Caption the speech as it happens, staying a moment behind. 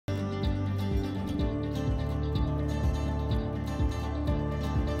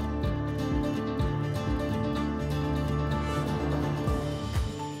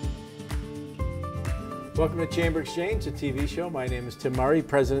Welcome to Chamber Exchange, a TV show. My name is Tim Murray,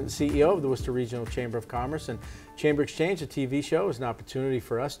 President and CEO of the Worcester Regional Chamber of Commerce. And Chamber Exchange, a TV show, is an opportunity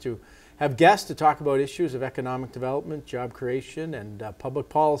for us to have guests to talk about issues of economic development, job creation, and public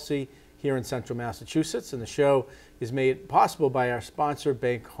policy here in central Massachusetts. And the show is made possible by our sponsor,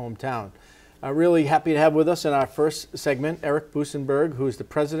 Bank Hometown. Really happy to have with us in our first segment, Eric Busenburg, who is the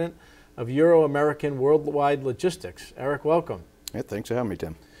president of Euro-American Worldwide Logistics. Eric, welcome. Yeah, thanks for having me,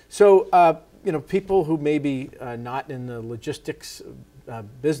 Tim. So, you know, people who may be not in the logistics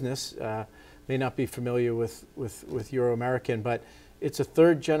business may not be familiar with Euro-American, but it's a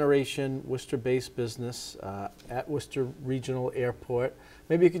third-generation Worcester-based business at Worcester Regional Airport.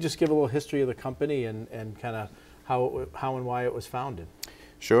 Maybe you could just give a little history of the company and kind of how and why it was founded.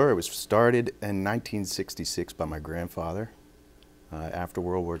 Sure. It was started in 1966 by my grandfather. After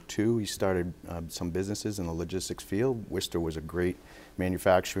World War II, he started some businesses in the logistics field. Worcester was a great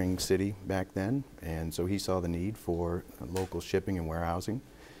manufacturing city back then, and so he saw the need for local shipping and warehousing.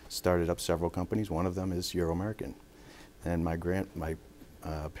 Started up several companies. One of them is Euro-American. And my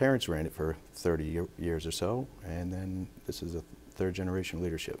parents ran it for 30 years or so, and then this is a third-generation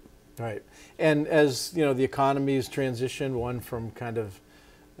leadership. Right. And as you know, the economy has transitioned, one from kind of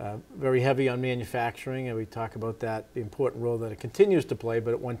very heavy on manufacturing, and we talk about that, the important role that it continues to play,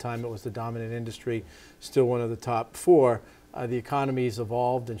 but at one time it was the dominant industry, still one of the top four. The economy has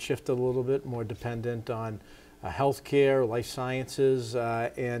evolved and shifted a little bit, more dependent on healthcare, life sciences,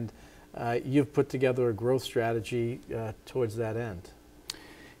 and you've put together a growth strategy towards that end.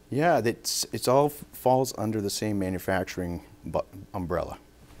 Yeah, it's all falls under the same manufacturing umbrella.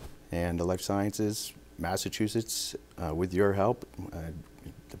 And the life sciences, Massachusetts, with your help,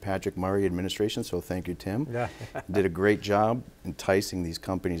 the Patrick Murray administration, so thank you, Tim, yeah. did a great job enticing these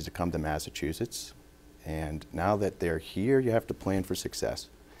companies to come to Massachusetts. And now that they're here, you have to plan for success.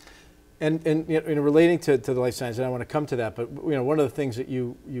 And you know, relating to the life sciences, and I want to come to that, but you know, one of the things that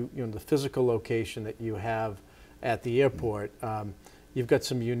you know, the physical location that you have at the airport, you've got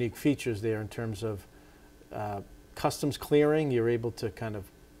some unique features there in terms of customs clearing. You're able to kind of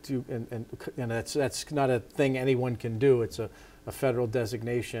do, and that's not a thing anyone can do. It's a federal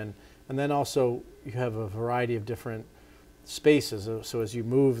designation. And then also you have a variety of different spaces. So as you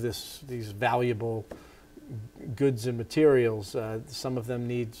move these valuable goods and materials, some of them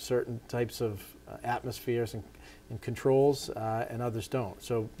need certain types of atmospheres and controls, and others don't.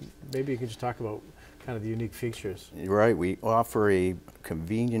 So maybe you could just talk about kind of the unique features. You're right. We offer a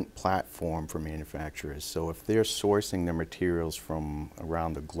convenient platform for manufacturers. So if they're sourcing their materials from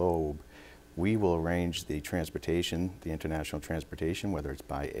around the globe, we will arrange the transportation, the international transportation, whether it's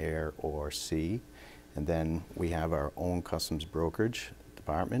by air or sea. And then we have our own customs brokerage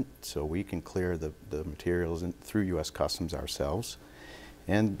department, so we can clear the materials through U.S. Customs ourselves.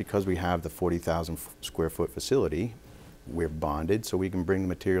 And because we have the 40,000 square foot facility, we're bonded, so we can bring the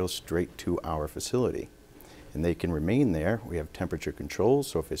materials straight to our facility. And they can remain there. We have temperature controls,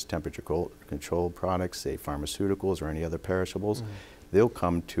 so if it's temperature controlled products, say pharmaceuticals or any other perishables, they'll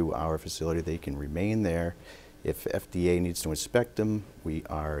come to our facility. They can remain there. If FDA needs to inspect them, we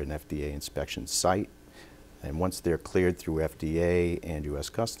are an FDA inspection site. And once they're cleared through FDA and U.S.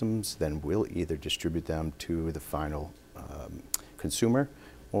 Customs, then we'll either distribute them to the final consumer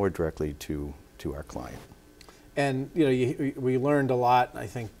or directly to our client. And you know, we learned a lot, I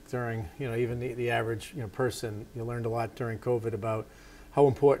think, during, you know, even the average, you know, person, you learned a lot during COVID about how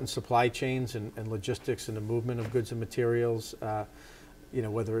important supply chains and logistics and the movement of goods and materials, you know,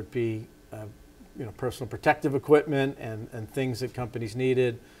 whether it be you know, personal protective equipment and things that companies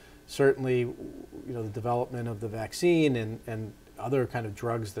needed. Certainly, you know, the development of the vaccine and other kind of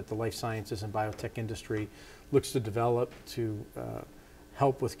drugs that the life sciences and biotech industry looks to develop to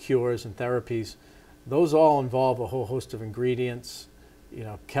help with cures and therapies. Those all involve a whole host of ingredients, you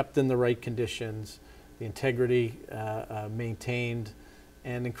know, kept in the right conditions, the integrity maintained,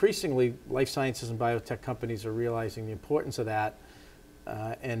 and increasingly life sciences and biotech companies are realizing the importance of that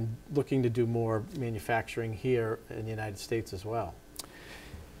and looking to do more manufacturing here in the United States as well.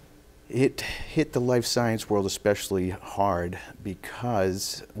 It hit the life science world especially hard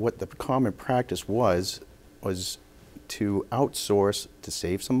because what the common practice was to outsource to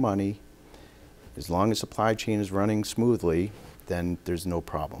save some money. As long as supply chain is running smoothly, then there's no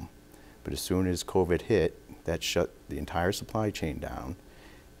problem. But as soon as COVID hit, that shut the entire supply chain down,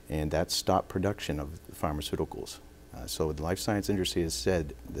 and that stopped production of pharmaceuticals. So the life science industry has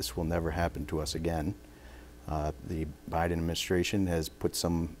said this will never happen to us again. The Biden administration has put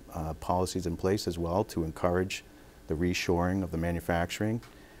some policies in place as well to encourage the reshoring of the manufacturing.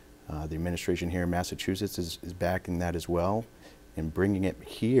 The administration here in Massachusetts is backing that as well. and bringing it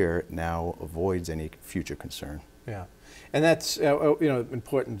here now avoids any future concern. Yeah, and that's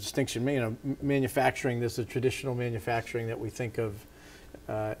important distinction. Manufacturing. There's the traditional manufacturing that we think of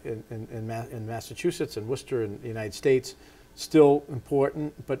in Massachusetts and Worcester in the United States. Still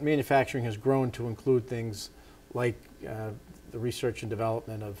important, but manufacturing has grown to include things like the research and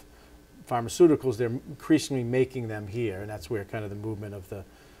development of pharmaceuticals. They're increasingly making them here, and that's where kind of the movement of the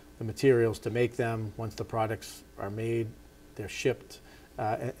materials to make them. Once the products are made, they're shipped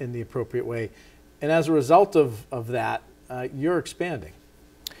in the appropriate way. And as a result of that, you're expanding.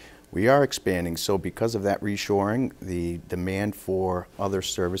 We are expanding, so because of that reshoring, the demand for other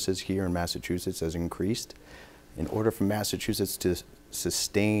services here in Massachusetts has increased. In order for Massachusetts to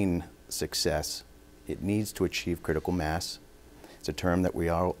sustain success, it needs to achieve critical mass. It's a term that we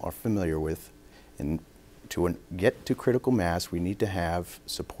all are familiar with. And to get to critical mass, we need to have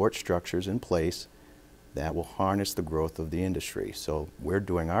support structures in place that will harness the growth of the industry. So we're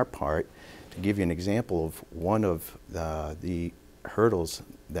doing our part. To give you an example of one of the hurdles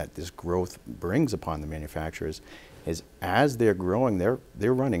that this growth brings upon the manufacturers is as they're growing, they're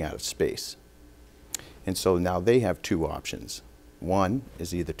running out of space. And so now they have two options. One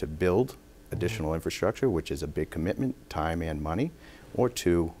is either to build additional infrastructure, which is a big commitment, time and money, or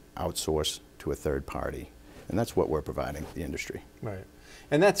to outsource to a third party. And that's what we're providing the industry. Right.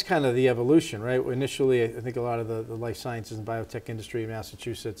 And that's kind of the evolution, right? Initially, I think a lot of the life sciences and biotech industry in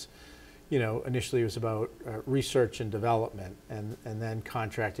Massachusetts, initially it was about research and development and then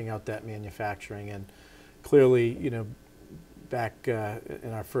contracting out that manufacturing. And clearly, back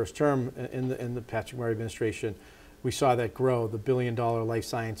in our first term in the Patrick Murray administration, we saw that grow. The $1 billion life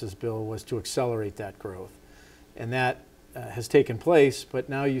sciences bill was to accelerate that growth. And that has taken place, but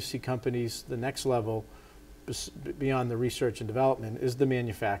now you see companies, the next level beyond the research and development is the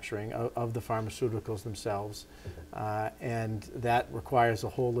manufacturing of the pharmaceuticals themselves. And that requires a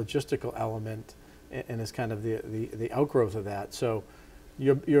whole logistical element and is kind of the outgrowth of that. So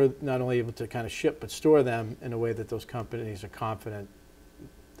you're not only able to kind of ship but store them in a way that those companies are confident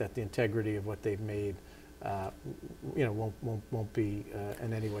that the integrity of what they've made won't be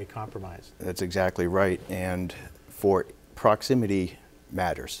in any way compromised. That's exactly right. And for proximity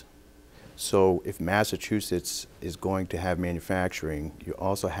matters. So if Massachusetts is going to have manufacturing, you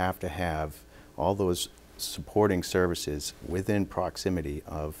also have to have all those supporting services within proximity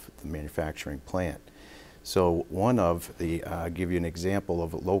of the manufacturing plant. So one of the, I'll give you an example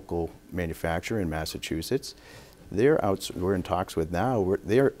of a local manufacturer in Massachusetts. We're in talks with now,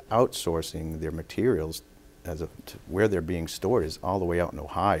 they're outsourcing their materials to where they're being stored is all the way out in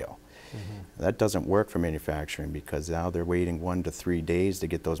Ohio. Mm-hmm. That doesn't work for manufacturing because now they're waiting 1 to 3 days to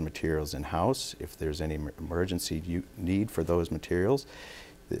get those materials in-house. If there's any emergency need for those materials,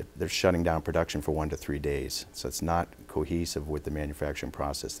 they're shutting down production for 1 to 3 days. So it's not cohesive with the manufacturing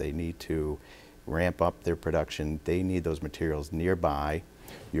process. They need to ramp up their production. They need those materials nearby.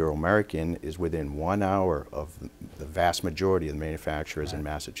 Euro-American is within 1 hour of the vast majority of the manufacturers in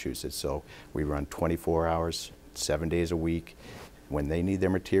Massachusetts. So we run 24 hours, 7 days a week. When they need their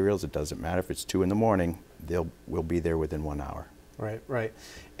materials, it doesn't matter if it's 2 in the morning, we'll be there within 1 hour. Right, right.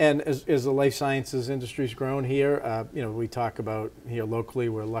 And as the life sciences industry's grown here, we talk about here locally,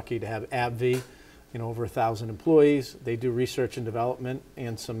 we're lucky to have AbbVie, over 1,000 employees. They do research and development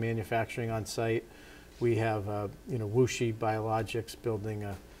and some manufacturing on site. We have, Wuxi Biologics building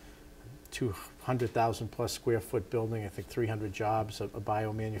a 200,000 plus square foot building, I think 300 jobs, a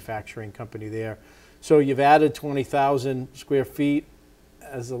biomanufacturing company there. So you've added 20,000 square feet.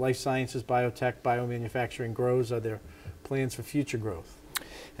 As the life sciences, biotech, biomanufacturing grows, are there plans for future growth?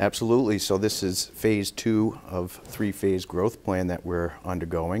 Absolutely. So this is phase 2 of 3-phase growth plan that we're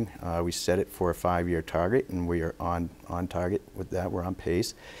undergoing. We set it for a 5-year target, and we are on target with that. We're on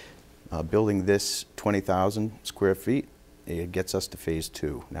pace. Building this 20,000 square feet, it gets us to phase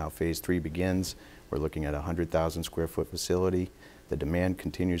 2. Now phase 3 begins. We're looking at a 100,000 square foot facility. The demand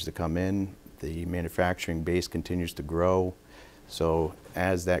continues to come in. The manufacturing base continues to grow. So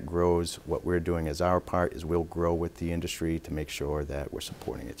as that grows, what we're doing as our part is we'll grow with the industry to make sure that we're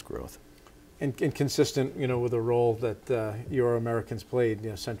supporting its growth. And consistent, with the role that Euro-Americans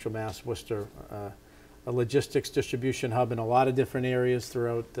played, Central Mass, Worcester, a logistics distribution hub in a lot of different areas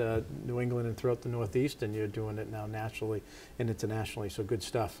throughout New England and throughout the Northeast, and you're doing it now nationally and internationally, so good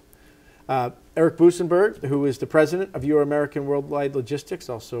stuff. Eric Busenburg, who is the president of Euro-American Worldwide Logistics,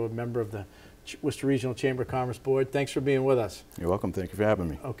 also a member of the Worcester Regional Chamber of Commerce Board. Thanks for being with us. You're welcome. Thank you for having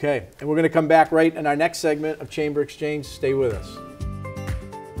me. Okay, and we're going to come back right in our next segment of Chamber Exchange. Stay with us.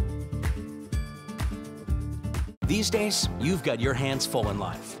 These days, you've got your hands full in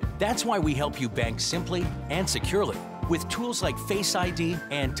life. That's why we help you bank simply and securely with tools like Face ID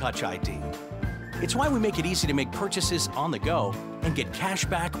and Touch ID. It's why we make it easy to make purchases on the go and get cash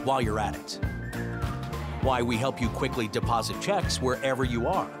back while you're at it. Why we help you quickly deposit checks wherever you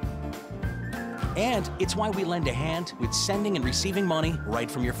are. And it's why we lend a hand with sending and receiving money right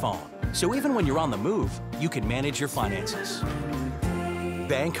from your phone. So even when you're on the move, you can manage your finances.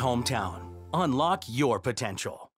 Bank Hometown. Unlock your potential.